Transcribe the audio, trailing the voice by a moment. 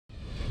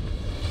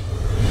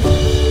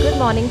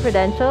morning,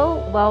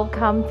 Prudential.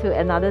 Welcome to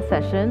another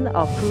session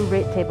of PRU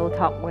Red Table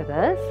Talk with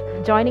us.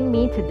 Joining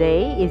me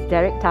today is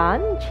Derek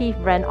Tan, Chief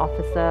Brand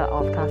Officer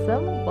of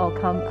Carsome.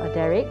 Welcome,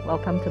 Derek.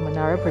 Welcome to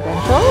Menara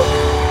Prudential.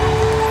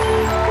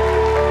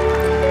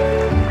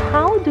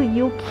 How do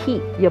you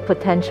keep your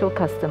potential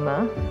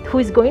customer who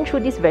is going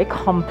through this very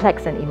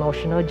complex and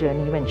emotional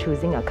journey when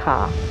choosing a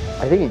car?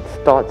 I think it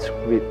starts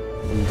with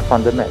the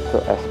fundamental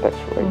aspects,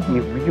 right?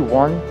 If we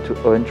want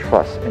to earn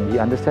trust, and we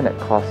understand that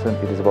Carsome,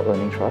 it is about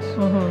earning trust,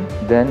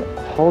 then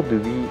how do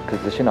we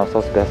position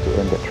ourselves best to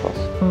earn that trust?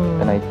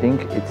 And I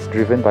think it's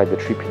driven by the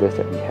three pillars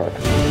that we have.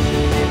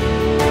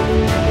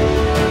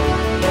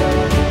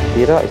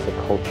 Data is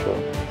a culture,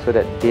 so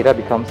that data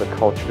becomes a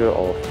culture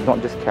of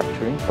not just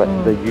capturing, but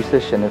the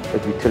usage and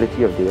the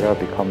utility of data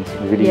becomes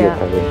really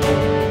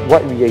apparent.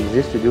 What we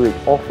exist to do is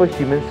offer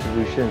human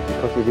solutions,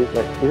 because it is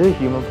a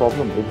human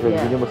problem, it's a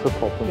universal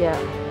problem.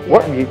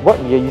 What we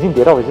are using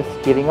data is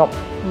just scaling up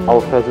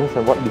our presence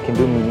and what we can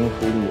do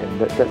meaningfully,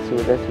 and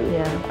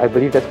that's I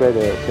believe that's where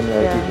the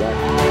similarities lie.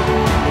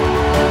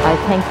 I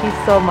thank you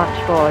so much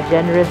for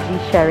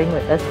generously sharing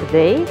with us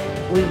today.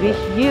 We wish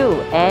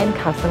you and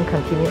Carsome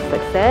continued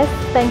success.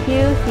 Thank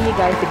you. See you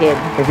guys again.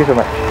 Thank you so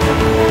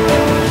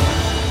much.